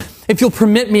If you'll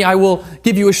permit me, I will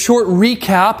give you a short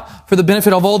recap for the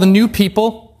benefit of all the new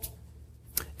people.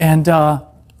 And then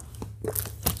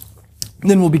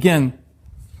we'll begin.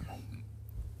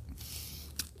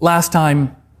 Last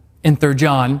time in 3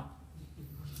 John,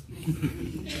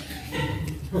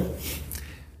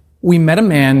 we met a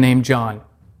man named John.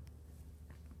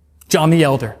 John the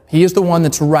Elder. He is the one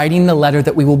that's writing the letter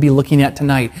that we will be looking at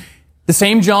tonight. The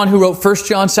same John who wrote 1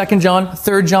 John, 2 John,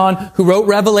 3 John, who wrote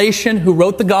Revelation, who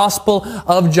wrote the Gospel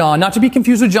of John. Not to be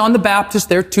confused with John the Baptist,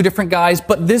 they're two different guys,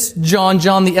 but this John,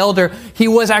 John the Elder, he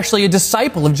was actually a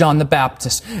disciple of John the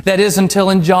Baptist. That is until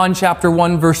in John chapter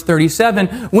 1 verse 37,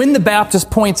 when the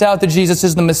Baptist points out that Jesus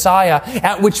is the Messiah,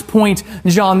 at which point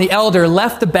John the Elder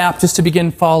left the Baptist to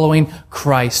begin following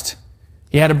Christ.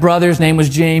 He had a brother, his name was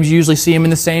James. You usually see him in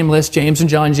the same list, James and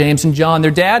John, James and John.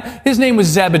 Their dad, his name was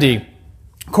Zebedee.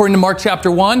 According to Mark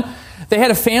chapter 1, they had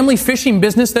a family fishing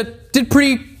business that did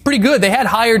pretty good. They had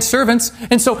hired servants.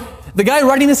 And so the guy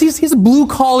writing this, he's a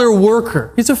blue-collar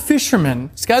worker. He's a fisherman.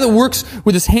 He's a guy that works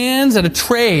with his hands at a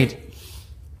trade.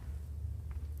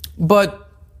 But,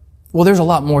 well, there's a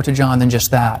lot more to John than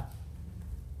just that.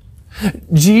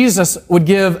 Jesus would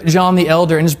give John the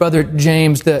Elder and his brother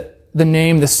James the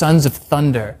name the Sons of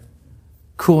Thunder.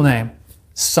 Cool name.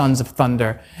 Sons of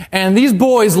Thunder. And these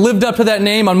boys lived up to that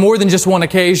name on more than just one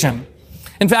occasion.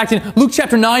 In fact, in Luke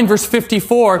chapter 9, verse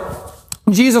 54,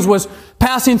 Jesus was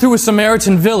passing through a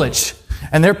Samaritan village.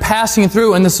 And they're passing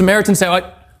through, and the Samaritans say,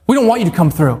 "We don't want you to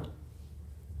come through."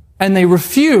 And they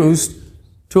refused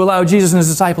to allow Jesus and his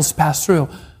disciples to pass through.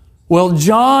 Well,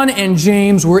 John and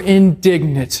James were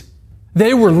indignant.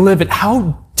 They were livid.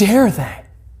 How dare they?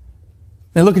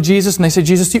 They look at Jesus and they say,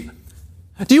 "Jesus,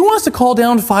 do you want us to call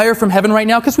down fire from heaven right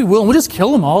now? Because we will. And we'll just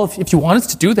kill them all. If you want us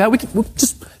to do that, we'll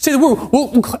just say the word.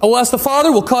 We'll ask the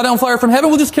Father. We'll call down fire from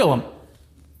heaven. We'll just kill them."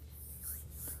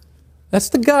 That's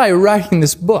the guy writing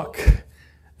this book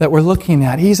that we're looking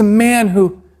at. He's a man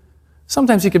who,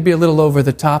 sometimes he could be a little over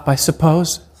the top, I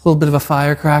suppose. A little bit of a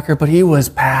firecracker, but he was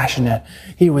passionate.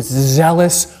 He was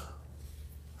zealous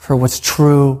for what's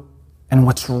true and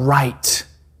what's right.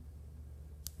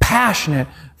 Passionate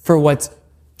for what's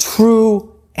true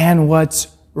and what's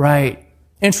right.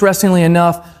 Interestingly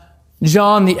enough,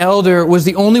 John the Elder was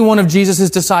the only one of Jesus'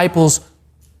 disciples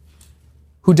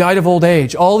who died of old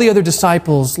age. All the other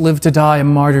disciples lived to die a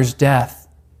martyr's death.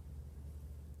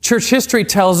 Church history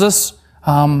tells us,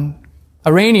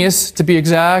 Irenaeus, to be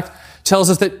exact, tells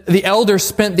us that the elder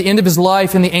spent the end of his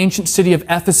life in the ancient city of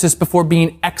Ephesus before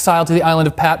being exiled to the island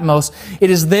of Patmos.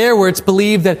 It is there where it's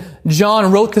believed that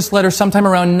John wrote this letter sometime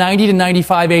around 90 to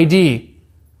 95 AD.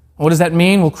 What does that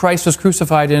mean? Well, Christ was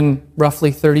crucified in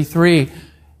roughly 33.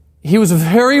 He was a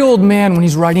very old man when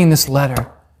he's writing this letter.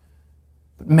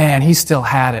 But man, he still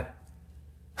had it.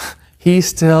 He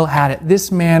still had it.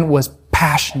 This man was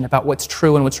passionate about what's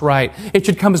true and what's right. It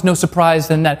should come as no surprise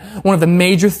then that one of the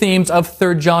major themes of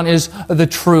 3 John is the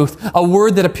truth, a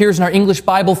word that appears in our English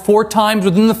Bible 4 times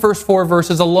within the first 4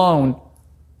 verses alone.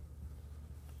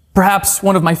 Perhaps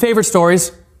one of my favorite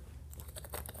stories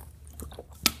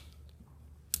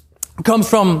comes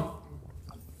from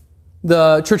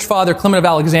the church father Clement of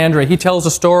Alexandria. He tells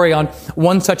a story on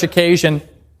one such occasion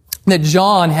that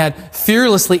John had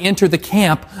fearlessly entered the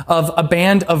camp of a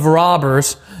band of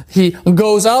robbers. He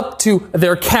goes up to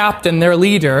their captain, their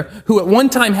leader, who at one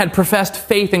time had professed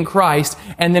faith in Christ,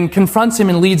 and then confronts him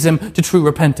and leads him to true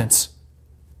repentance.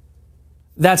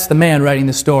 That's the man writing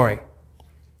the story.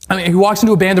 I mean, he walks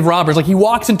into a band of robbers, like he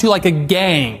walks into like a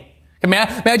gang.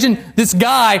 Imagine this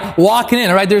guy walking in,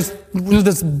 all right? There's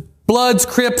this Bloods,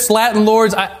 Crips, Latin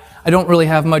Lords. I don't really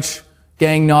have much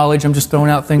gang knowledge. I'm just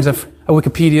throwing out things of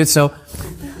Wikipedia. So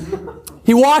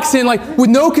he walks in like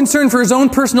with no concern for his own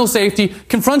personal safety,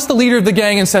 confronts the leader of the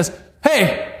gang and says,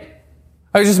 "Hey,"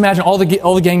 I just imagine all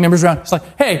the gang members around. It's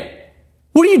like, "Hey,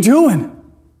 what are you doing?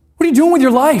 What are you doing with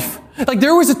your life? Like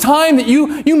there was a time that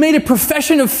you made a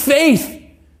profession of faith.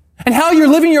 And how you're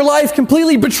living your life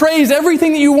completely betrays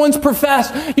everything that you once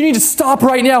professed. You need to stop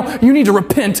right now. You need to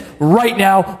repent right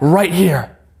now, right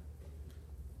here."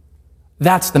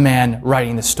 That's the man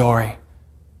writing the story.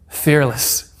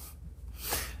 Fearless,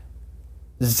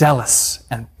 zealous,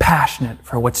 and passionate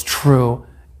for what's true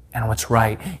and what's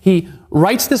right. He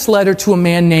writes this letter to a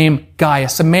man named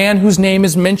Gaius, a man whose name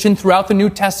is mentioned throughout the New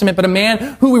Testament, but a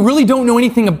man who we really don't know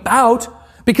anything about,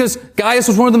 because Gaius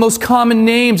was one of the most common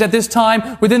names at this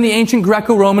time within the ancient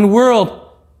Greco-Roman world.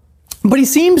 But he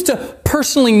seems to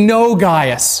personally know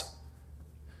Gaius.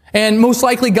 And most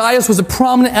likely Gaius was a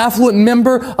prominent, affluent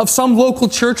member of some local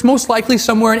church, most likely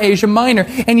somewhere in Asia Minor.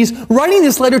 And he's writing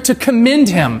this letter to commend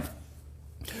him,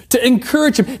 to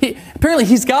encourage him. Apparently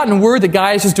he's gotten word that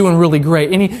Gaius is doing really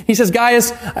great. And he says,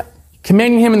 Gaius,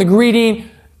 commending him in the greeting,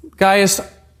 Gaius,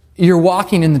 you're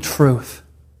walking in the truth.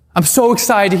 I'm so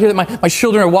excited to hear that my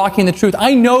children are walking in the truth.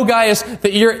 I know, Gaius,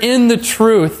 that you're in the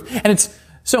truth. And it's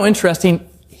so interesting.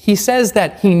 He says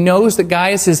that he knows that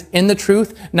Gaius is in the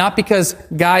truth, not because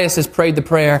Gaius has prayed the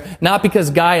prayer, not because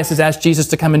Gaius has asked Jesus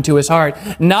to come into his heart,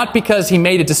 not because he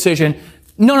made a decision.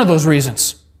 None of those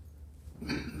reasons.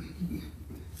 He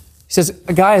says,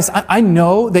 Gaius, I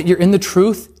know that you're in the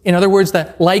truth. In other words,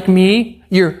 that like me,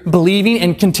 you're believing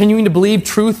and continuing to believe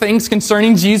true things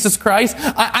concerning Jesus Christ.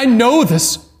 I know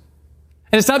this.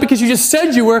 And it's not because you just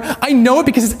said you were. I know it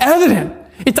because it's evident.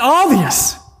 It's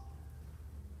obvious.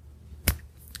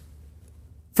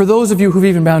 For those of you who've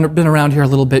even been around here a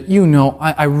little bit, you know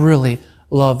I really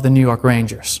love the New York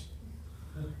Rangers.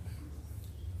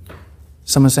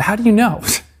 Someone said, how do you know?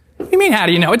 What do you mean, how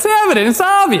do you know? It's evident. It's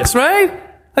obvious, right?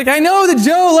 Like, I know that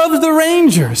Joe loves the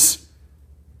Rangers.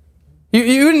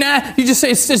 You just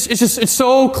say it's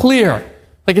so clear.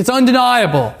 Like, it's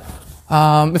undeniable.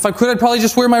 If I could, I'd probably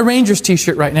just wear my Rangers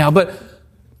t-shirt right now. But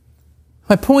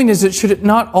my point is that should it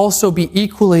not also be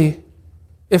equally,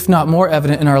 if not more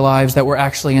evident in our lives that we're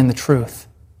actually in the truth?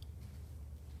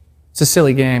 It's a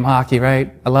silly game, hockey,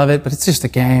 right? I love it, but it's just a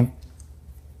game.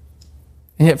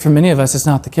 And yet for many of us, it's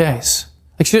not the case.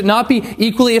 Like, should it not be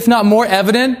equally, if not more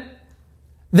evident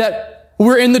that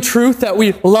we're in the truth, that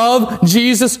we love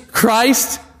Jesus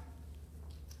Christ?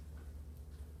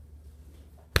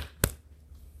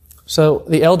 So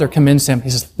the elder commends him. He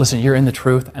says, listen, you're in the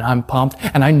truth, and I'm pumped,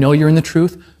 and I know you're in the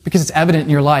truth because it's evident in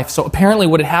your life. So apparently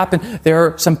what had happened, there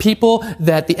are some people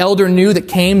that the elder knew that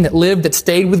came, that lived, that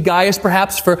stayed with Gaius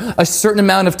perhaps for a certain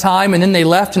amount of time, and then they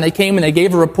left, and they came and they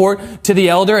gave a report to the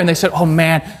elder, and they said, oh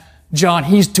man, John,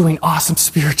 he's doing awesome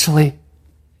spiritually.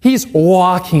 He's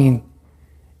walking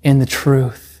in the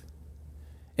truth.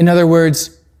 In other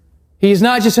words, he's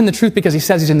not just in the truth because he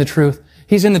says he's in the truth.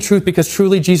 He's in the truth because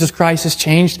truly Jesus Christ has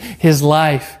changed his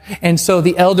life. And so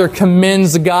the elder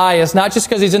commends Gaius, not just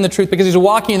because he's in the truth, because he's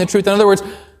walking in the truth. In other words,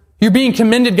 you're being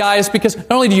commended, Gaius, because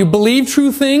not only do you believe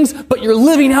true things, but you're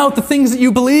living out the things that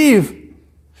you believe.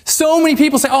 So many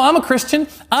people say, oh, I'm a Christian.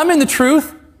 I'm in the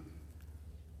truth.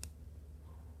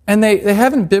 And they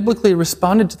haven't biblically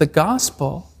responded to the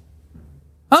gospel.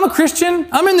 I'm a Christian.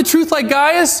 I'm in the truth like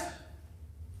Gaius.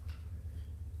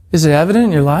 Is it evident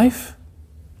in your life?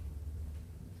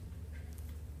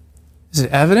 Is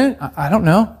it evident? I don't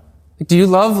know. Do you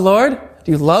love the Lord?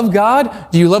 Do you love God?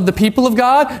 Do you love the people of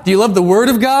God? Do you love the Word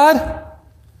of God?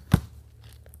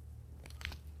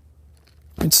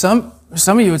 And some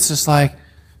of you, it's just like,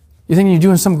 you think you're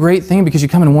doing some great thing because you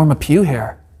come and warm a pew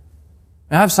here.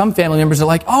 And I have some family members that are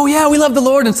like, oh yeah, we love the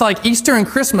Lord. And it's like Easter and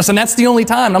Christmas, and that's the only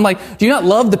time. And I'm like, do you not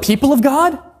love the people of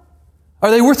God?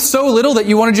 Are they worth so little that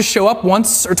you want to just show up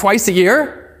once or twice a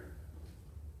year?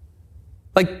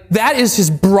 Like, that is his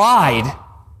bride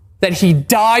that he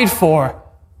died for,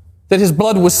 that his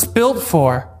blood was spilt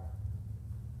for.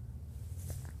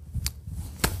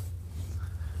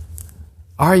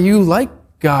 Are you like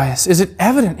Gaius? Is it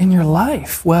evident in your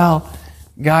life? Well,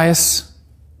 Gaius,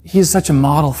 he is such a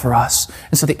model for us.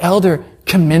 And so the elder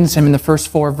commends him in the first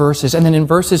 4 verses. And then in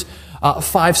verses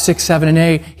 5, 6, 7, and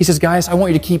 8, he says, Gaius, I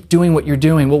want you to keep doing what you're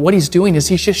doing. Well, what he's doing is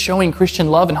he's just showing Christian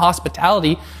love and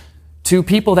hospitality to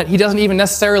people that he doesn't even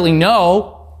necessarily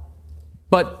know,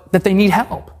 but that they need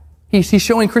help. He's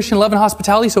showing Christian love and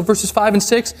hospitality. So verses 5 and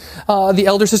 6, the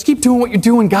elder says, keep doing what you're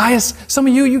doing, Gaius. Some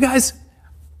of you guys,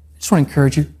 I just want to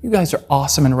encourage you. You guys are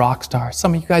awesome and rock stars.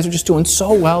 Some of you guys are just doing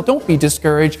so well. Don't be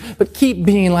discouraged, but keep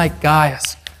being like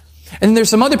Gaius. And then there's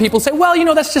some other people who say,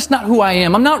 well, that's just not who I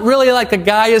am. I'm not really like a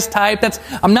Gaius type.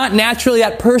 I'm not naturally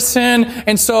that person.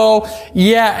 And so,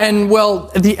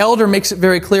 the elder makes it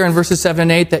very clear in verses 7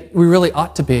 and 8 that we really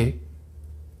ought to be.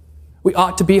 We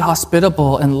ought to be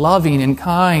hospitable and loving and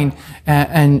kind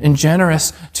and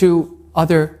generous to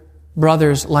other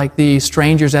brothers like these,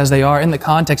 strangers as they are. In the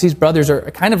context, these brothers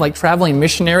are kind of like traveling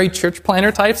missionary church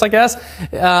planner types, I guess.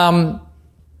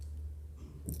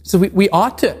 So we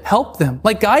ought to help them.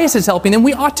 Like Gaius is helping them,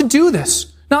 we ought to do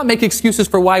this. Not make excuses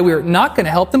for why we're not going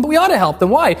to help them, but we ought to help them.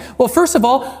 Why? Well, first of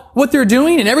all, what they're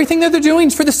doing and everything that they're doing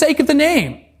is for the sake of the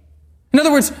name. In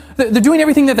other words, they're doing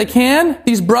everything that they can.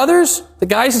 These brothers, the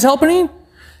Gaius is helping,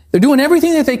 they're doing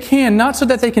everything that they can, not so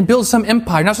that they can build some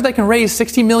empire, not so they can raise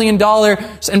 $60 million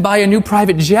and buy a new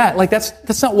private jet. Like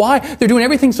that's not why. They're doing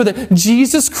everything so that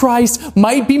Jesus Christ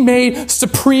might be made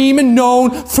supreme and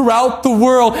known throughout the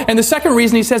world. And the second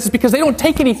reason he says is because they don't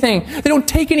take anything. They don't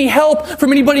take any help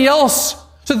from anybody else.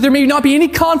 So that there may not be any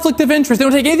conflict of interest. They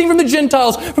don't take anything from the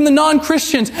Gentiles, from the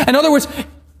non-Christians. In other words,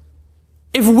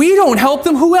 If we don't help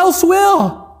them, who else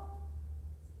will?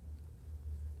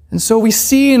 And so we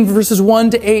see in verses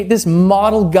 1 to 8 this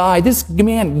model guy, this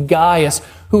man Gaius,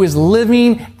 who is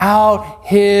living out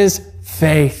his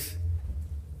faith.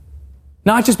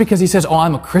 Not just because he says, oh,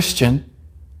 I'm a Christian.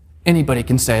 Anybody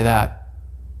can say that.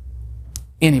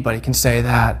 Anybody can say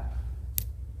that.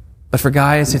 But for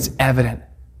Gaius, it's evident.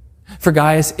 For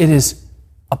Gaius, it is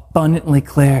abundantly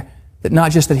clear that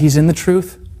not just that he's in the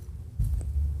truth,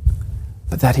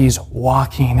 but that he's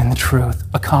walking in the truth.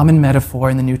 A common metaphor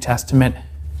in the New Testament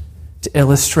to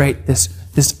illustrate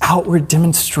this outward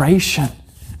demonstration,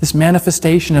 this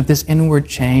manifestation of this inward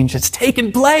change that's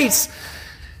taken place.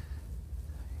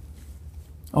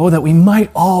 Oh, that we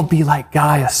might all be like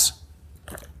Gaius.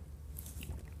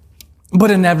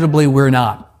 But inevitably we're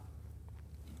not.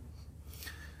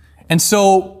 And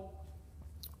so,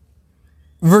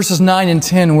 verses 9 and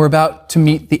 10, we're about to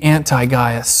meet the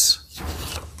anti-Gaius,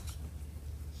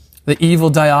 the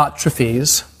evil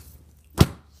Diotrephes.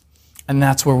 And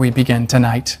that's where we begin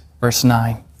tonight, verse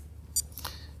 9.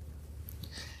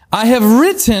 I have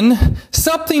written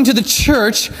something to the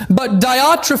church, but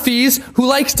Diotrephes, who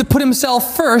likes to put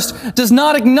himself first, does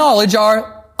not acknowledge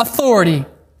our authority.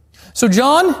 So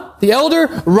John, the elder,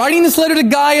 writing this letter to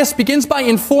Gaius, begins by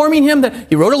informing him that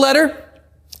he wrote a letter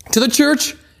to the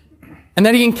church and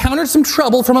that he encountered some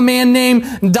trouble from a man named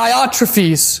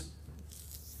Diotrephes.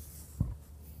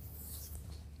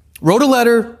 Wrote a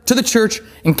letter to the church,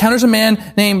 encounters a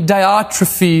man named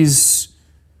Diotrephes.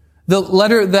 The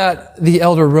letter that the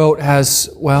elder wrote has,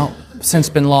 well, since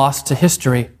been lost to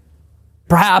history.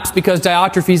 Perhaps because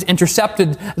Diotrephes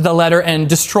intercepted the letter and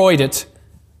destroyed it.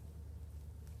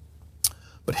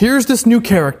 But here's this new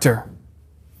character,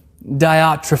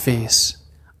 Diotrephes.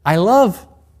 I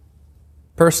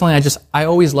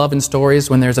always love in stories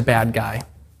when there's a bad guy.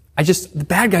 The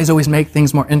bad guys always make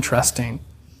things more interesting.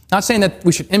 Not saying that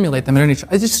we should emulate them, it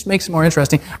just makes it more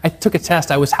interesting. I took a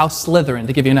test. I was House Slytherin,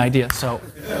 to give you an idea. So,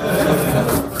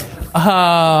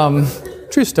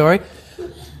 true story.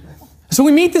 So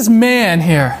we meet this man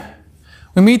here.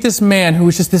 We meet this man who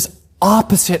is just this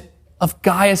opposite of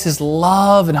Gaius'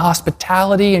 love and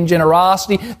hospitality and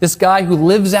generosity. This guy who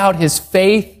lives out his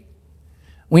faith.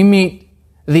 We meet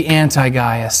the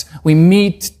anti-Gaius. We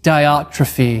meet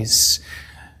Diotrephes.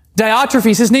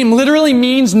 Diotrephes, his name literally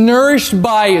means nourished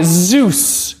by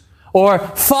Zeus, or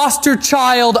foster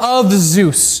child of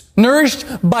Zeus. Nourished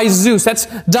by Zeus. That's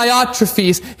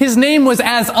Diotrephes. His name was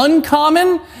as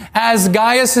uncommon as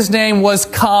Gaius' name was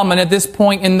common at this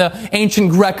point in the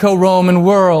ancient Greco-Roman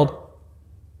world.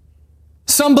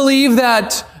 Some believe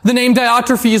that the name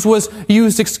Diotrephes was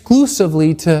used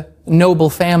exclusively to noble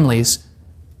families.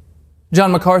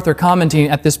 John MacArthur, commenting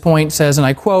at this point, says, and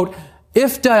I quote,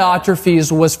 if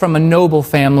Diotrephes was from a noble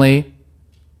family,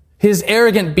 his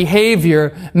arrogant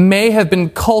behavior may have been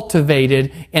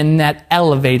cultivated in that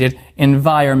elevated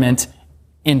environment,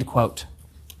 end quote.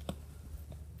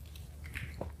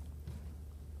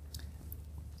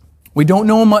 We don't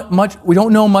know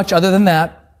much other than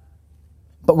that,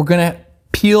 but we're going to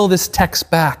peel this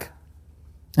text back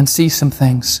and see some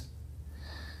things.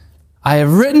 I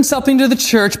have written something to the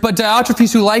church, but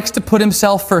Diotrephes, who likes to put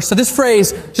himself first. So this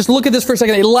phrase, just look at this for a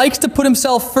second. He likes to put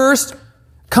himself first.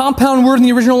 Compound word in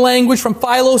the original language from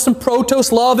philos and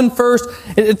protos, love and first.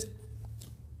 It's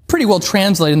pretty well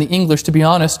translated in the English, to be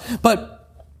honest. But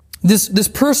this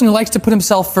person who likes to put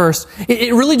himself first,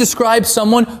 it really describes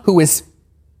someone who is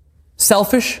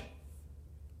selfish,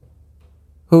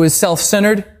 who is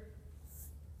self-centered,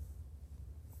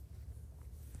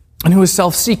 and who is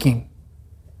self-seeking.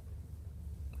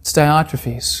 It's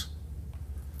Diotrephes.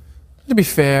 To be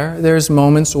fair, there's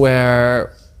moments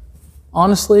where,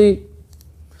 honestly,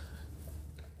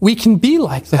 we can be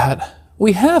like that.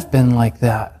 We have been like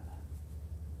that.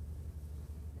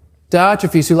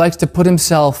 Diotrephes, who likes to put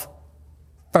himself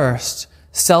first,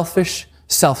 selfish,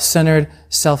 self-centered,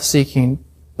 self-seeking.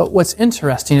 But what's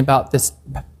interesting about this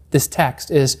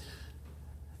text is,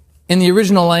 in the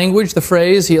original language, the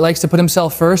phrase, he likes to put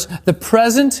himself first, the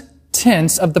present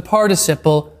tense of the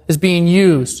participle is being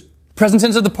used. Present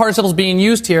tense of the participle is being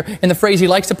used here in the phrase, he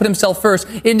likes to put himself first,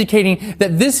 indicating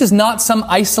that this is not some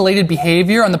isolated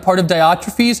behavior on the part of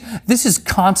Diotrephes. This is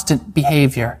constant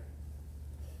behavior.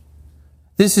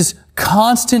 This is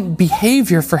constant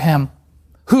behavior for him,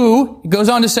 who, he goes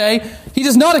on to say, he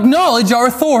does not acknowledge our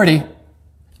authority.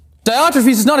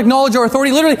 Diotrephes does not acknowledge our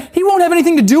authority. Literally, he won't have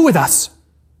anything to do with us.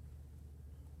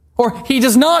 Or he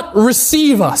does not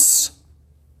receive us.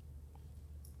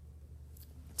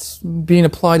 It's being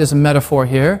applied as a metaphor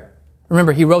here.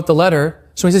 Remember, he wrote the letter,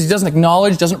 so he says he doesn't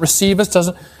acknowledge, doesn't receive us,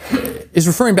 is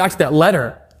referring back to that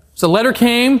letter. So the letter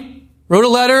came, wrote a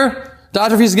letter,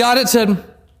 Diotrephes got it, said,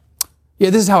 yeah,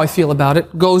 this is how I feel about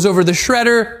it. Goes over the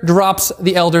shredder, drops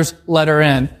the elder's letter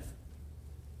in.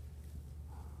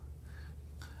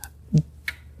 A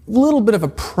little bit of a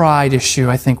pride issue,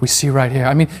 I think we see right here.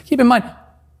 I mean, keep in mind,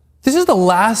 this is the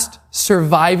last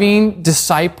surviving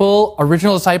disciple,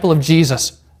 original disciple of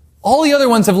Jesus. All the other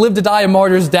ones have lived to die a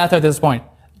martyr's death at this point.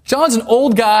 John's an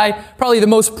old guy, probably the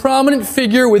most prominent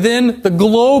figure within the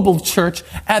global church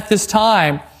at this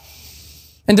time.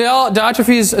 And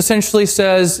Diotrephes essentially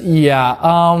says,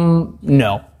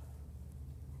 no.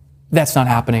 That's not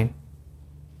happening.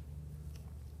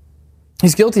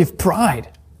 He's guilty of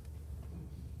pride.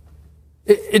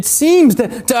 It seems that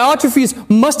Diotrephes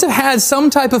must have had some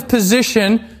type of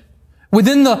position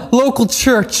within the local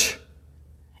church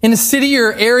in a city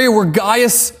or area where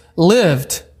Gaius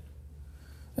lived.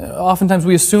 Oftentimes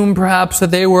we assume perhaps that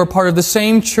they were a part of the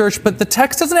same church, but the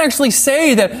text doesn't actually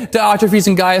say that Diotrephes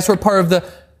and Gaius were part of the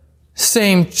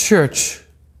same church.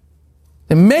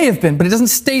 They may have been, but it doesn't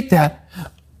state that.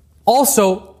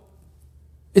 Also,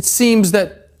 it seems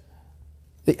that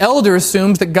the elder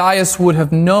assumes that Gaius would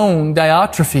have known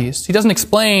Diotrephes. He doesn't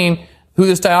explain who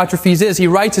this Diotrephes is. He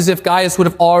writes as if Gaius would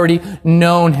have already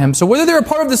known him. So whether they're a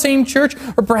part of the same church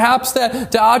or perhaps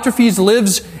that Diotrephes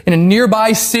lives in a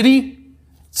nearby city,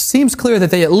 it seems clear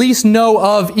that they at least know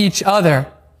of each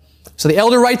other. So the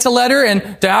elder writes a letter and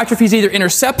Diotrephes either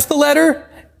intercepts the letter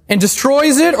and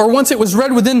destroys it, or once it was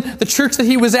read within the church that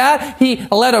he was at, he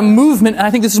led a movement, and I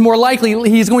think this is more likely,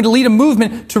 he's going to lead a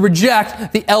movement to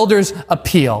reject the elder's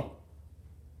appeal.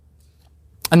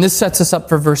 And this sets us up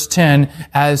for verse 10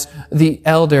 as the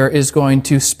elder is going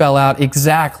to spell out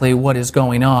exactly what is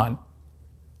going on.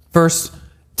 Verse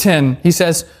 10, he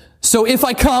says, so if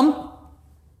I come,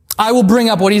 I will bring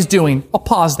up what he's doing. I'll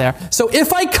pause there. So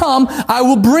if I come, I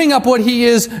will bring up what he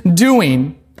is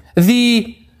doing.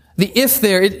 The if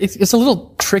there, it's a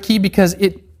little tricky because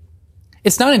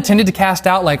it's not intended to cast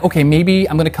out like, okay, maybe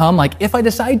I'm going to come, like if I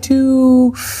decide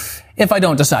to, if I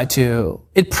don't decide to.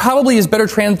 It probably is better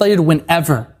translated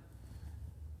whenever.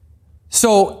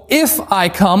 So if I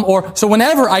come, or so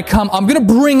whenever I come, I'm going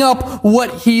to bring up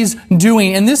what he's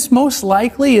doing. And this most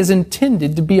likely is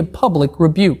intended to be a public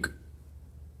rebuke.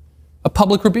 A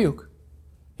public rebuke.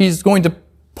 He's going to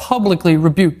publicly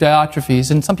rebuke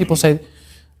Diotrephes. And some people say,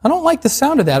 I don't like the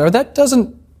sound of that, or that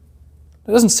doesn't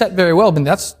set very well. But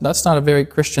that's not a very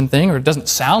Christian thing, or it doesn't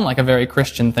sound like a very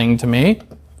Christian thing to me.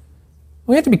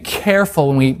 We have to be careful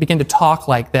when we begin to talk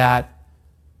like that.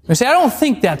 We say, I don't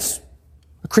think that's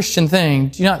a Christian thing.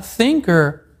 Do you not think,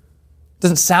 or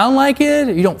doesn't sound like it,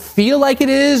 or you don't feel like it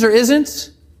is or isn't?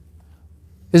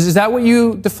 Is that what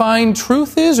you define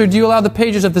truth is, or do you allow the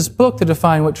pages of this book to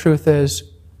define what truth is?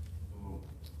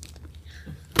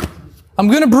 I'm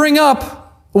going to bring up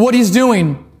what he's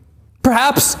doing.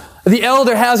 Perhaps the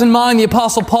elder has in mind the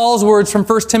Apostle Paul's words from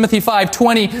 1 Timothy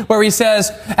 5:20, where he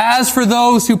says, as for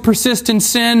those who persist in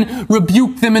sin,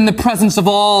 rebuke them in the presence of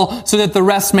all, so that the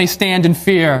rest may stand in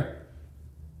fear.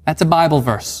 That's a Bible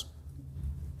verse.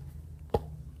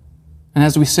 And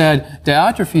as we said,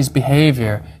 Diotrephes'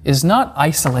 behavior is not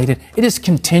isolated. It is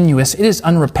continuous. It is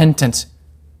unrepentant.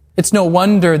 It's no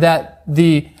wonder that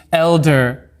the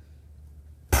elder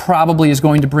probably is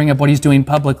going to bring up what he's doing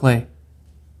publicly.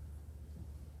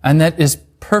 And that is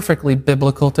perfectly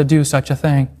biblical to do such a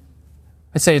thing.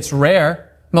 I'd say it's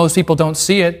rare. Most people don't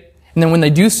see it. And then when they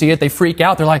do see it, they freak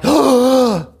out. They're like,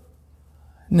 oh!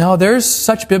 No, there's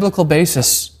such biblical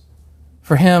basis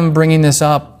for him bringing this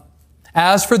up.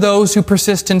 As for those who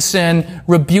persist in sin,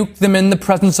 rebuke them in the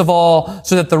presence of all,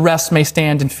 so that the rest may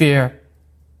stand in fear.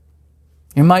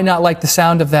 You might not like the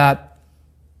sound of that,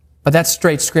 but that's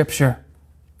straight scripture.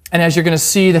 And as you're going to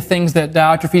see the things that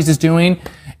Diotrephes is doing,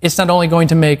 it's not only going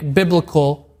to make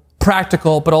biblical,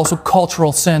 practical, but also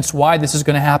cultural sense why this is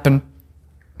going to happen.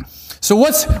 So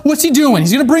what's he doing?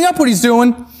 He's going to bring up what he's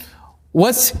doing.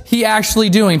 What's he actually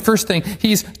doing? First thing,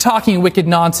 he's talking wicked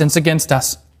nonsense against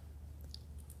us.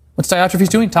 What's Diotrephes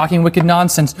doing? Talking wicked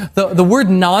nonsense. The word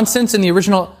nonsense in the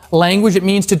original language, it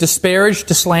means to disparage,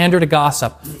 to slander, to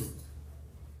gossip.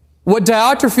 What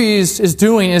Diotrephes is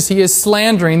doing is he is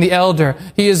slandering the elder.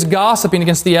 He is gossiping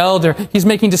against the elder. He's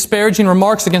making disparaging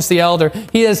remarks against the elder.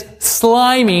 He is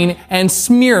sliming and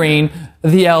smearing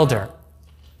the elder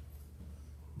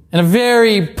in a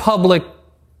very public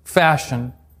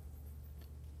fashion.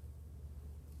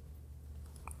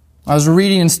 I was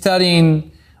reading and studying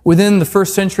within the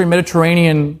first century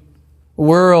Mediterranean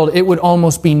world, it would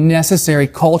almost be necessary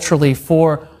culturally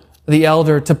for the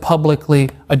elder to publicly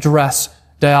address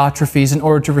Diotrephes in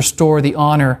order to restore the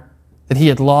honor that he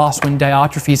had lost when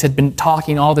Diotrephes had been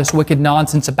talking all this wicked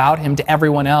nonsense about him to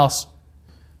everyone else.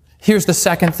 Here's the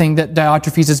second thing that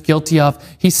Diotrephes is guilty of.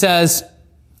 He says,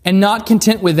 and not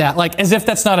content with that, like as if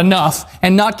that's not enough,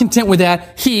 and not content with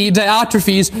that, he,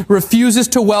 Diotrephes, refuses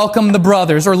to welcome the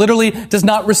brothers, or literally does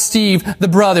not receive the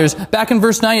brothers. Back in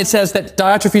verse 9 it says that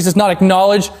Diotrephes does not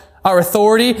acknowledge our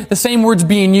authority. The same word's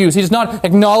being used. He does not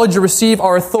acknowledge or receive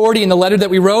our authority in the letter that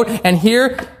we wrote, and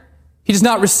here, he does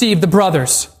not receive the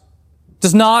brothers.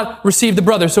 Does not receive the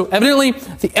brothers. So evidently,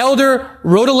 the elder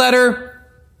wrote a letter,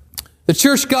 the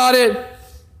church got it,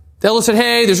 the elder said,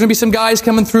 hey, there's going to be some guys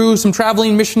coming through, some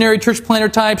traveling missionary church planter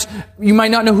types. You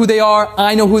might not know who they are.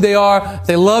 I know who they are.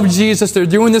 They love Jesus. They're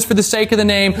doing this for the sake of the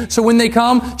name. So when they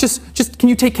come, just can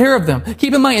you take care of them?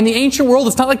 Keep in mind, in the ancient world,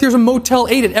 it's not like there's a Motel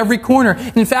 8 at every corner.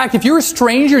 And in fact, if you're a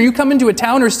stranger and you come into a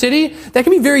town or city, that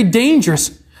can be very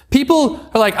dangerous. People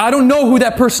are like, I don't know who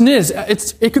that person is.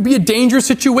 It could be a dangerous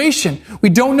situation. We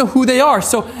don't know who they are.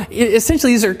 So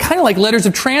essentially, these are kind of like letters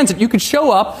of transit. You could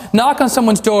show up, knock on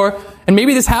someone's door, and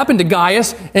maybe this happened to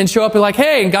Gaius, and show up and like,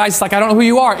 hey, and Gaius is like, I don't know who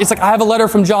you are. It's like, I have a letter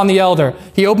from John the Elder.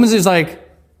 He opens it, he's like,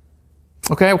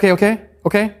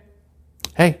 okay.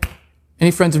 Hey,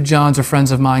 any friends of John's or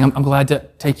friends of mine, I'm glad to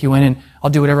take you in, and I'll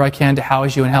do whatever I can to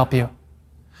house you and help you.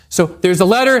 So there's a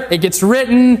letter, it gets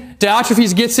written,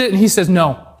 Diotrephes gets it, and he says,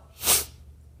 no.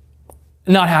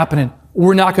 Not happening.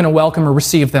 We're not going to welcome or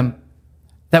receive them.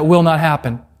 That will not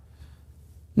happen.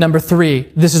 Number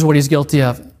 3, this is what he's guilty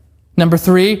of. Number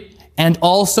 3, and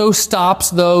also stops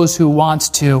those who wants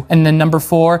to. And then number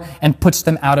 4, and puts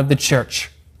them out of the church.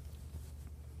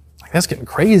 That's getting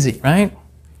crazy, right?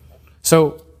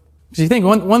 So you think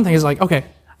one thing is like, okay,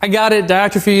 I got it,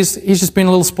 Diotrephes, he's just being a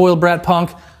little spoiled brat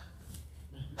punk.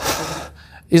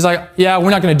 He's like, yeah, we're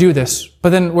not going to do this.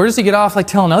 But then where does he get off like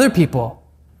telling other people?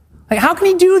 Like, how can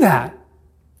he do that?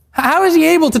 How is he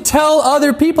able to tell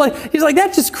other people? He's like,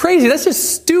 that's just crazy. That's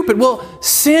just stupid. Well,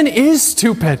 sin is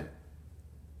stupid.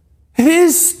 It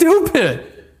is stupid.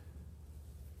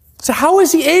 So how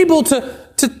is he able to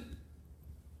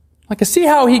I see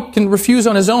how he can refuse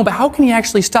on his own, but how can he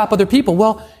actually stop other people?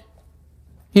 Well,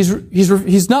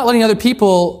 he's not letting other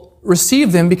people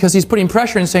receive them because he's putting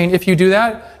pressure and saying, if you do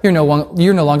that, you're no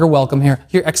longer welcome here.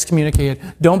 You're excommunicated.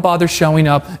 Don't bother showing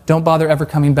up. Don't bother ever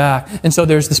coming back. And so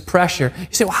there's this pressure. You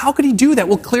say, well, how could he do that?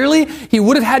 Well, clearly he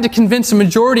would have had to convince a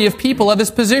majority of people of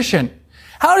his position.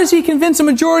 How does he convince a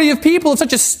majority of people of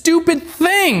such a stupid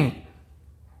thing?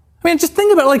 I mean, just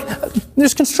think about it. Like,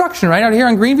 there's construction right out here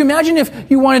on Greenview. Imagine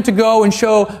if you wanted to go and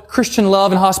show Christian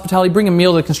love and hospitality, bring a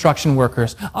meal to the construction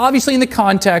workers. Obviously, in the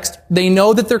context, they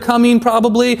know that they're coming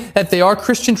probably, that they are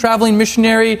Christian traveling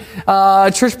missionary,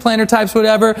 church planter types,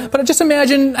 whatever. But just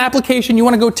imagine application. You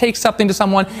want to go take something to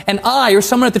someone, and I or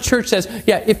someone at the church says,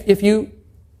 yeah, if you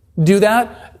do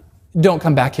that, don't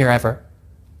come back here ever.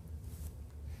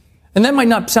 And that might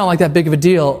not sound like that big of a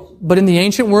deal, but in the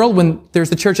ancient world, when there's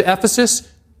the church at Ephesus,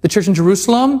 the church in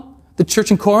Jerusalem, the church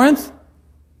in Corinth,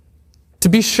 to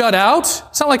be shut out,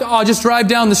 it's not like, oh, just drive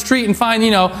down the street and find,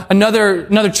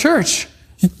 another church.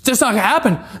 That's not going to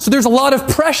happen. So there's a lot of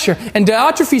pressure, and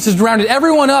Diotrephes has rounded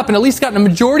everyone up and at least gotten a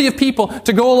majority of people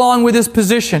to go along with his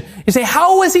position. You say,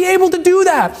 how was he able to do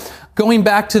that? Going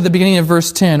back to the beginning of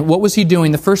verse 10, what was he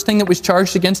doing? The first thing that was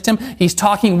charged against him, he's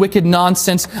talking wicked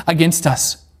nonsense against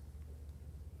us.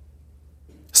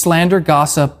 Slander,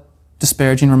 gossip,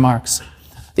 disparaging remarks.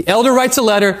 The elder writes a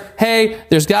letter, hey,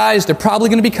 there's guys, they're probably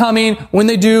going to be coming. When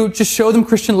they do, just show them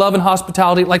Christian love and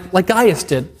hospitality like Gaius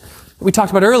did, that we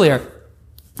talked about earlier.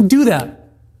 Do that.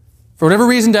 For whatever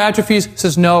reason, Diotrephes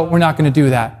says, no, we're not going to do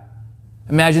that.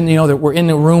 Imagine, that we're in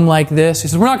a room like this. He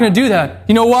says, we're not going to do that.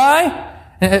 You know why?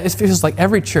 And it feels like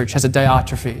every church has a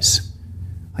Diotrephes.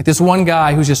 Like this one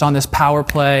guy who's just on this power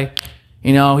play.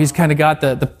 He's kind of got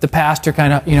the pastor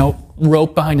kind of,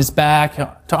 rope behind his back,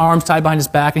 to arms tied behind his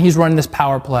back, and he's running this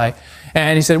power play.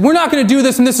 And he said, we're not going to do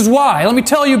this, and this is why. Let me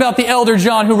tell you about the elder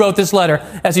John who wrote this letter,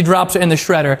 as he drops it in the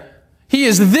shredder. He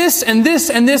is this and this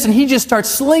and this, and he just starts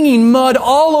slinging mud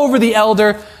all over the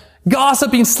elder,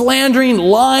 gossiping, slandering,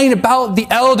 lying about the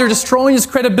elder, destroying his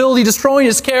credibility, destroying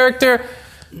his character.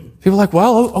 People are like,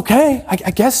 well, okay,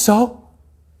 I guess so.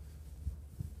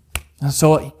 And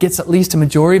so he gets at least a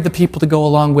majority of the people to go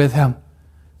along with him.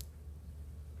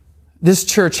 This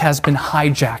church has been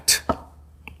hijacked.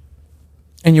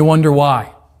 And you wonder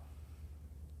why.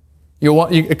 You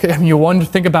wonder,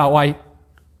 think about why.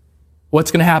 What's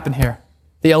going to happen here?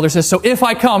 The elder says, so if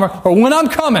I come, or when I'm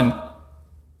coming,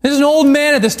 this is an old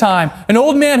man at this time, an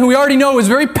old man who we already know is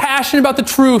very passionate about the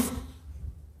truth.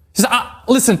 He says,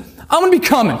 listen, I'm going to be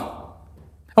coming.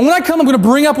 And when I come, I'm going to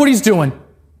bring up what he's doing.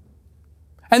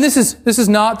 And this is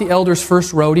not the elder's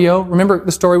first rodeo. Remember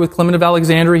the story with Clement of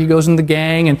Alexandria? He goes in the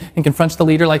gang and confronts the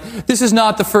leader. Like, this is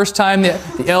not the first time that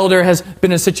the elder has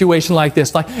been in a situation like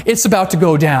this. Like, it's about to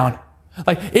go down.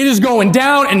 Like, it is going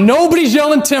down and nobody's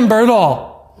yelling timber at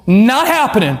all. Not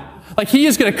happening. Like, he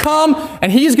is going to come and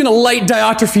he's going to light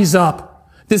Diotrephes up.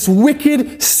 This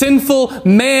wicked, sinful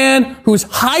man who's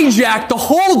hijacked the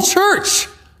whole church.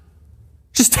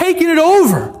 Just taking it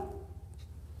over.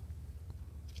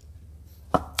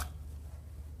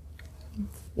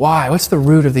 Why? What's the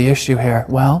root of the issue here?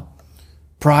 Well,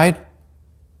 pride.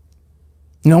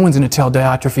 No one's going to tell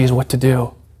Diotrephes what to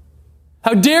do.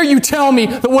 How dare you tell me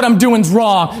that what I'm doing is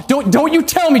wrong? Don't you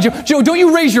tell me, Joe, don't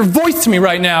you raise your voice to me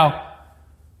right now.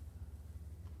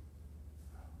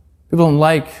 People don't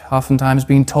like, oftentimes,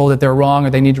 being told that they're wrong or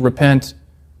they need to repent.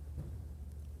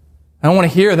 I don't want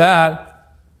to hear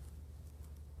that,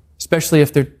 especially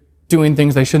if they're doing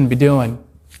things they shouldn't be doing.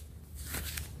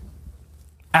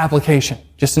 Application,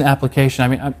 just an application. I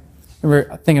mean, I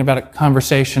remember thinking about a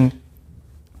conversation,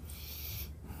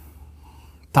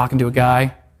 talking to a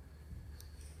guy.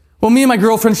 Well, me and my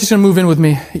girlfriend, she's going to move in with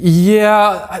me.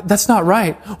 Yeah, that's not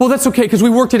right. Well, that's okay, because we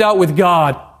worked it out with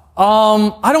God.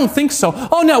 I don't think so.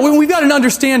 Oh, no, we've got an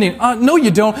understanding. No,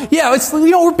 you don't. Yeah, it's,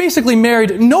 we're basically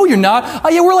married. No, you're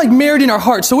not. Yeah, we're like married in our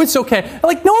hearts, so it's okay.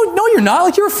 Like, no, you're not.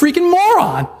 Like, you're a freaking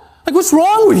moron. Like, what's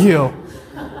wrong with you?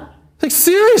 Like,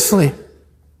 seriously.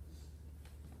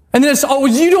 And then it's, oh,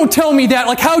 you don't tell me that.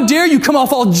 Like, how dare you come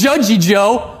off all judgy,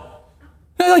 Joe?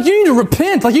 Like, you need to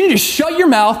repent. Like, you need to shut your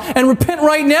mouth and repent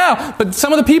right now. But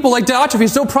some of the people, like Diotrephes,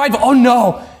 so prideful. Oh,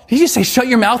 no. Did you just say shut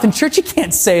your mouth in church? You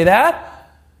can't say that.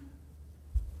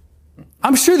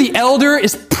 I'm sure the elder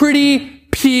is pretty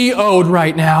PO'd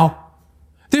right now.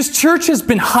 This church has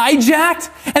been hijacked,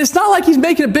 and it's not like he's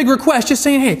making a big request, just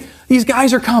saying, hey, these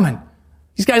guys are coming.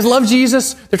 These guys love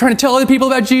Jesus. They're trying to tell other people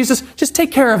about Jesus. Just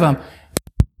take care of them.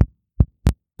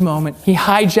 Moment, he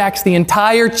hijacks the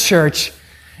entire church.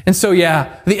 And so,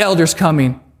 yeah, the elder's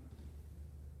coming.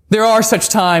 There are such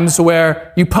times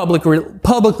where you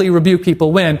publicly rebuke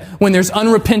people when there's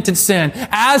unrepentant sin.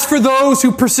 As for those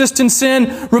who persist in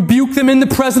sin, rebuke them in the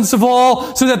presence of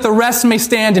all, so that the rest may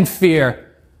stand in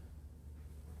fear.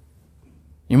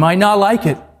 You might not like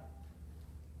it,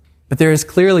 but there is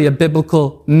clearly a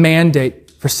biblical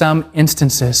mandate for some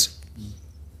instances.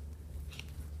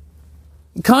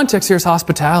 The context here is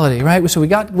hospitality, right? So we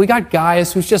got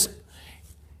Gaius who's just,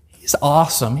 he's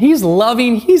awesome. He's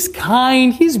loving. He's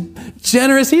kind. He's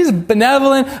generous. He's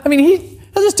benevolent. I mean,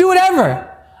 he'll just do whatever.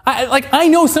 I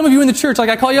know some of you in the church, like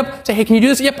I call you up, say, hey, can you do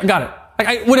this? Yep, I got it.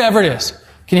 Like, whatever it is.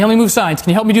 Can you help me move signs?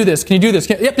 Can you help me do this? Can you do this?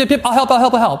 Yep,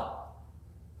 I'll help.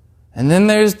 And then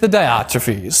there's the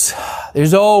Diotrephes.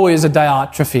 There's always a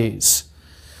Diotrephes.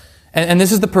 And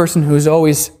this is the person who's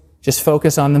always just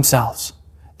focused on themselves.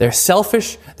 They're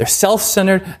selfish, they're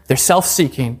self-centered, they're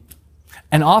self-seeking.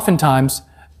 And oftentimes,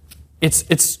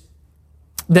 it's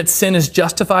that sin is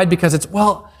justified because it's,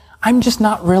 well, I'm just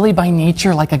not really by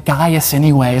nature like a Gaius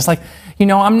anyway. It's like,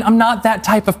 I'm not that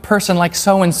type of person like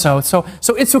so-and-so. So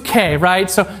it's okay, right?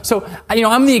 So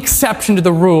I'm the exception to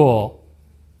the rule.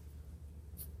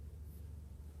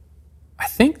 I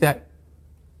think that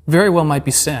very well might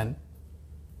be sin.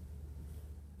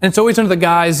 And it's always under the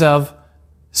guise of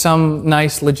some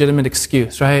nice, legitimate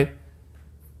excuse, right?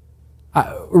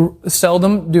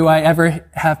 Seldom do I ever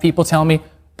have people tell me,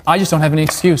 I just don't have any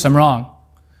excuse, I'm wrong.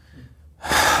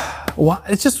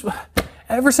 It's just,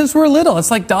 ever since we were little,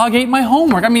 it's like dog ate my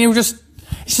homework. I mean, it's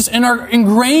just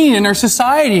ingrained in our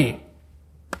society.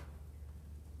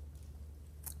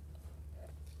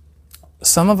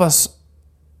 Some of us,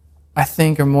 I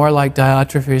think, are more like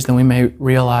Diotrephes than we may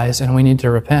realize, and we need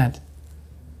to repent.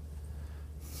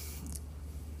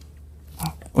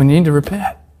 We need to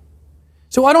repent.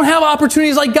 So I don't have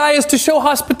opportunities like Gaius to show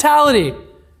hospitality.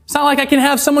 It's not like I can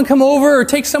have someone come over or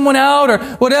take someone out or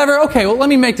whatever. Okay, well, let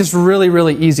me make this really,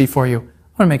 really easy for you. I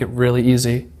want to make it really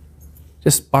easy.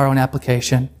 Just borrow an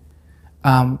application.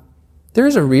 There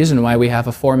is a reason why we have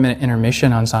a 4-minute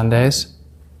intermission on Sundays.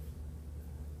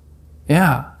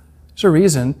 Yeah, there's a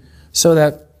reason. So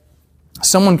that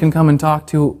someone can come and talk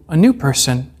to a new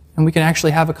person and we can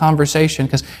actually have a conversation,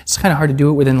 because it's kind of hard to do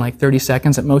it within like 30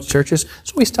 seconds at most churches.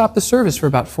 So we stop the service for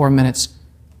about 4 minutes.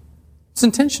 It's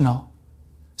intentional.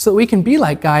 So that we can be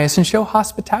like Gaius and show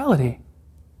hospitality.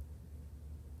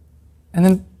 And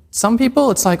then some people,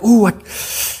 it's like, ooh,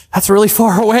 that's really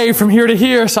far away from here to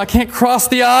here, so I can't cross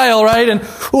the aisle, right? And,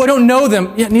 ooh, I don't know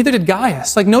them. Yeah, neither did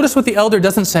Gaius. Like, notice what the elder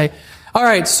doesn't say. All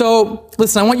right, so,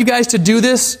 listen, I want you guys to do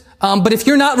this. But if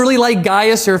you're not really like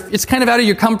Gaius, or if it's kind of out of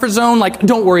your comfort zone, like,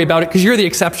 don't worry about it, because you're the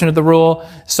exception to the rule.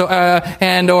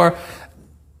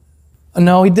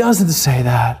 No, he doesn't say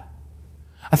that.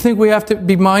 I think we have to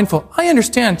be mindful. I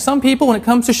understand some people, when it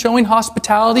comes to showing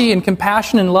hospitality and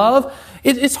compassion and love,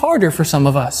 it's harder for some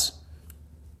of us.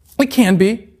 It can be.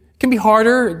 It can be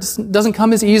harder. It doesn't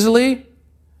come as easily.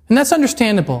 And that's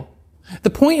understandable. The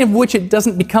point at which it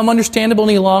doesn't become understandable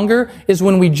any longer is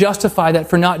when we justify that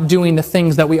for not doing the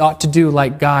things that we ought to do,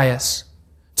 like Gaius.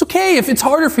 It's okay if it's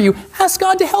harder for you. Ask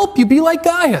God to help you be like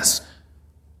Gaius.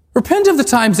 Repent of the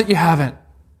times that you haven't.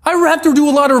 I have to do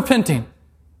a lot of repenting.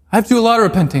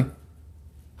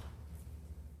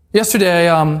 Yesterday,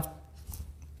 I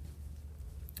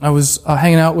was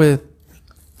hanging out with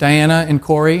Diana and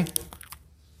Corey.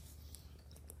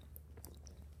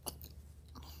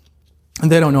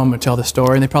 And they don't know I'm going to tell this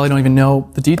story, and they probably don't even know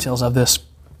the details of this.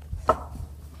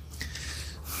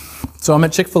 So I'm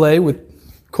at Chick-fil-A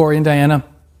with Corey and Diana.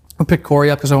 I picked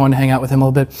Corey up because I wanted to hang out with him a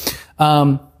little bit.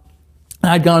 And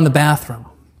I'd gone in the bathroom,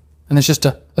 and there's just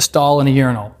a stall and a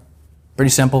urinal. Pretty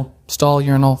simple. Stall,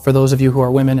 urinal, for those of you who are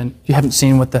women and you haven't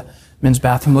seen what the men's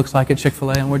bathroom looks like at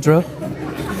Chick-fil-A on Woodrow.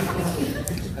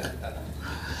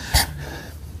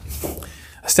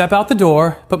 I step out the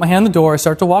door, put my hand on the door, I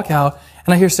start to walk out,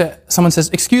 and I hear someone says,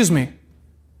 "Excuse me."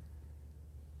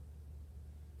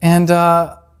 And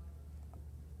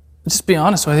just be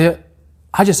honest with you,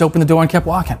 I just opened the door and kept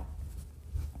walking.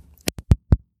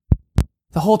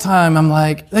 The whole time I'm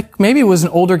like, maybe it was an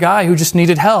older guy who just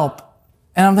needed help.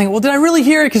 And I'm thinking, well, did I really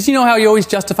hear it? Because you know how you always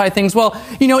justify things. Well,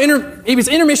 maybe it's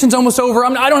intermission's almost over.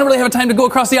 I don't really have time to go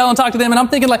across the aisle and talk to them. And I'm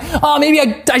thinking like, maybe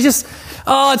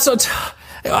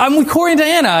I'm with Corey and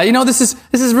Diana. This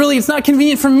is really, it's not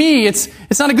convenient for me. It's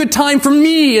not a good time for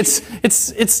me. This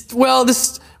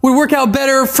would work out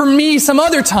better for me some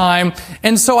other time.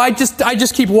 And so I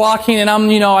just keep walking, and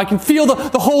I can feel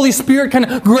the Holy Spirit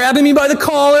kind of grabbing me by the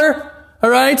collar. All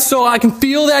right, so I can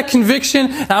feel that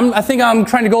conviction. I think I'm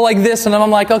trying to go like this, and I'm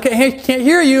like, okay, hey, can't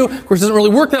hear you. Of course, it doesn't really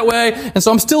work that way. And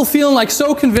so I'm still feeling like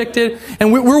so convicted.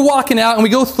 And we're walking out, and we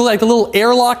go through like the little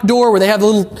airlock door where they have the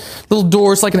little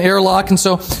doors like an airlock. And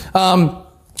so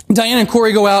Diana and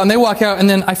Corey go out, and they walk out, and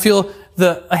then I feel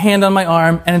a hand on my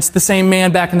arm, and it's the same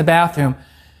man back in the bathroom.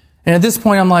 And at this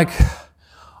point, I'm like,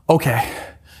 okay,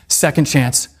 second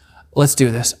chance. Let's do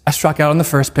this. I struck out on the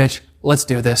first pitch. Let's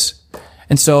do this.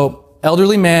 And so,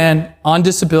 elderly man on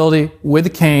disability with a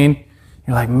cane.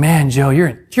 You're like, man, Joe, you're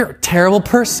a terrible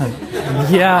person.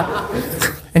 Yeah.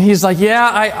 And he's like,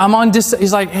 yeah, I'm on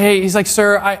he's like,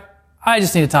 sir, I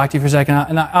just need to talk to you for a second.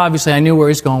 And obviously I knew where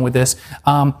he's going with this.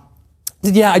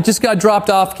 I just got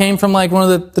dropped off, came from like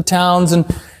one of the towns, and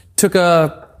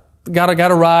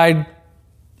got a ride.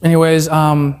 Anyways,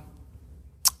 I'm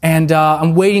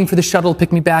waiting for the shuttle to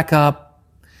pick me back up.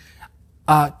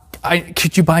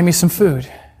 Could you buy me some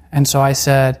food? And so I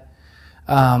said,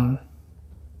 I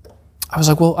was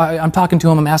like, well, I'm talking to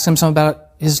him. I'm asking him something about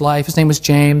his life. His name was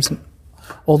James, an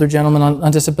older gentleman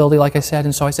on disability, like I said.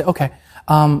 And so I said, okay.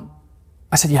 I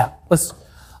said, yeah, let's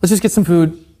just get some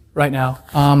food right now.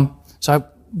 So I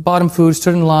bought him food,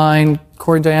 stood in line.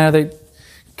 Corey and Diana, they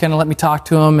kind of let me talk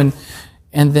to him.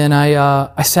 And then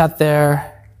I sat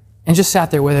there and just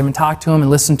sat there with him and talked to him and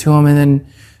listened to him, and then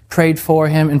prayed for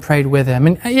him and prayed with him.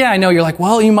 And yeah, I know you're like,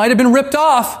 well, you might have been ripped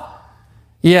off.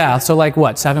 Yeah, so like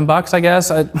what, $7, I guess?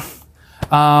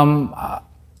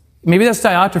 Maybe that's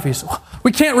Diotrephes.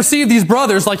 We can't receive these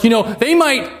brothers, they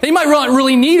might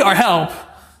really need our help.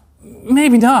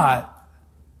 Maybe not.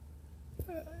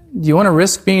 Do you want to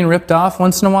risk being ripped off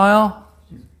once in a while?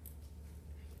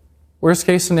 Worst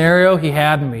case scenario, he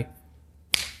had me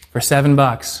for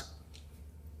 $7.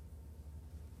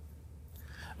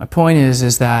 My point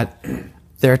is that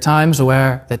there are times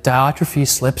where that Diotrephes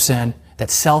slips in,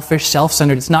 that's selfish,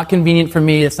 self-centered. It's not convenient for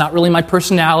me. It's not really my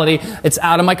personality. It's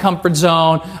out of my comfort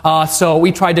zone. So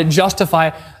we try to justify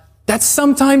it. That's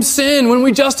sometimes sin when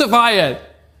we justify it.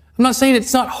 I'm not saying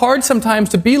it's not hard sometimes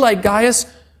to be like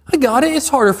Gaius. I got it. It's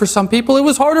harder for some people. It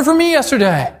was harder for me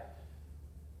yesterday.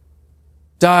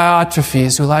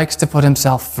 Diotrephes, who likes to put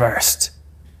himself first.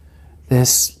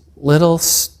 This little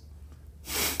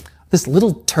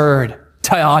turd,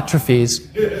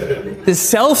 Diotrephes. This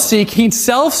self-seeking,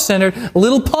 self-centered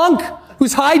little punk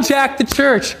who's hijacked the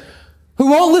church, who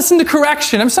won't listen to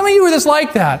correction. Some of you are just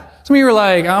like that. Some of you are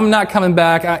like, I'm not coming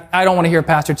back. I don't want to hear a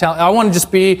pastor tell. I want to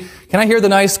just can I hear the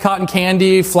nice cotton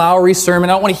candy, flowery sermon?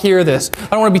 I don't want to hear this. I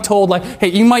don't want to be told hey,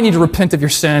 you might need to repent of your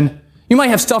sin. You might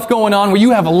have stuff going on where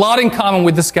you have a lot in common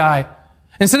with this guy.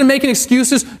 Instead of making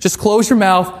excuses, just close your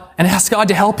mouth and ask God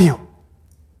to help you.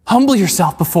 Humble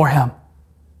yourself before Him.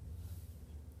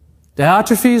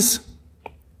 Diotrephes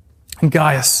and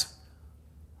Gaius.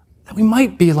 That we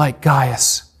might be like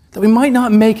Gaius. That we might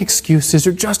not make excuses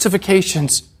or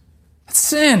justifications. That's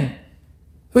sin.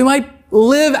 That we might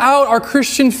live out our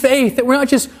Christian faith. That we're not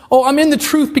just, oh, I'm in the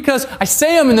truth because I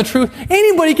say I'm in the truth.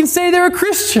 Anybody can say they're a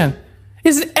Christian.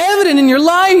 Is it evident in your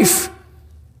life?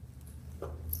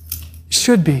 It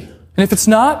should be. And if it's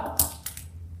not,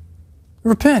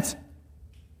 repent.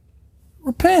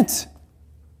 Repent.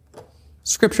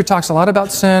 Scripture talks a lot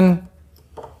about sin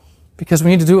because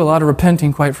we need to do a lot of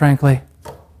repenting, quite frankly.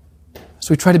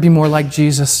 So we try to be more like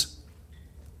Jesus.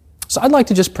 So I'd like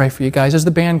to just pray for you guys as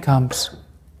the band comes.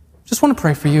 Just want to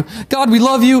pray for you. God, we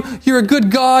love you. You're a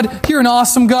good God. You're an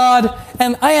awesome God.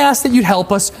 And I ask that you'd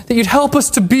help us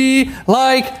to be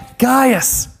like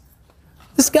Gaius.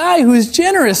 This guy who is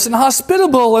generous and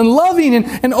hospitable and loving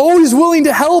and always willing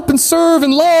to help and serve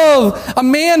and love. A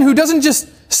man who doesn't just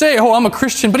say, oh, I'm a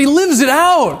Christian, but he lives it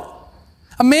out.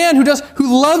 A man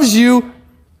who loves you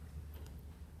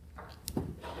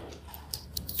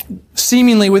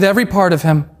seemingly with every part of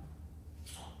him.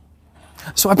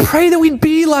 So I pray that we'd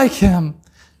be like him.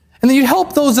 And that you'd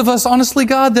help those of us, honestly,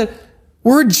 God, that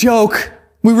we're a joke.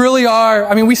 We really are.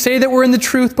 I mean, we say that we're in the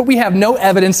truth, but we have no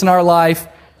evidence in our life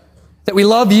that we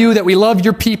love you, that we love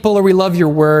your people, or we love your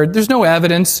word. There's no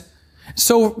evidence.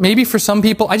 So maybe for some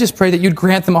people, I just pray that you'd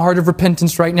grant them a heart of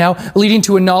repentance right now, leading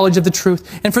to a knowledge of the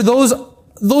truth. And for those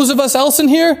of us else in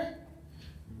here,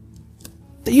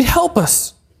 that you'd help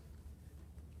us.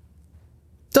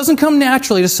 It doesn't come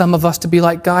naturally to some of us to be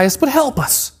like Gaius, but help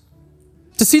us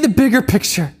to see the bigger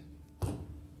picture.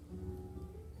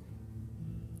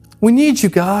 We need you,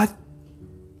 God.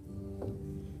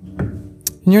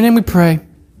 In your name we pray.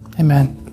 Amen.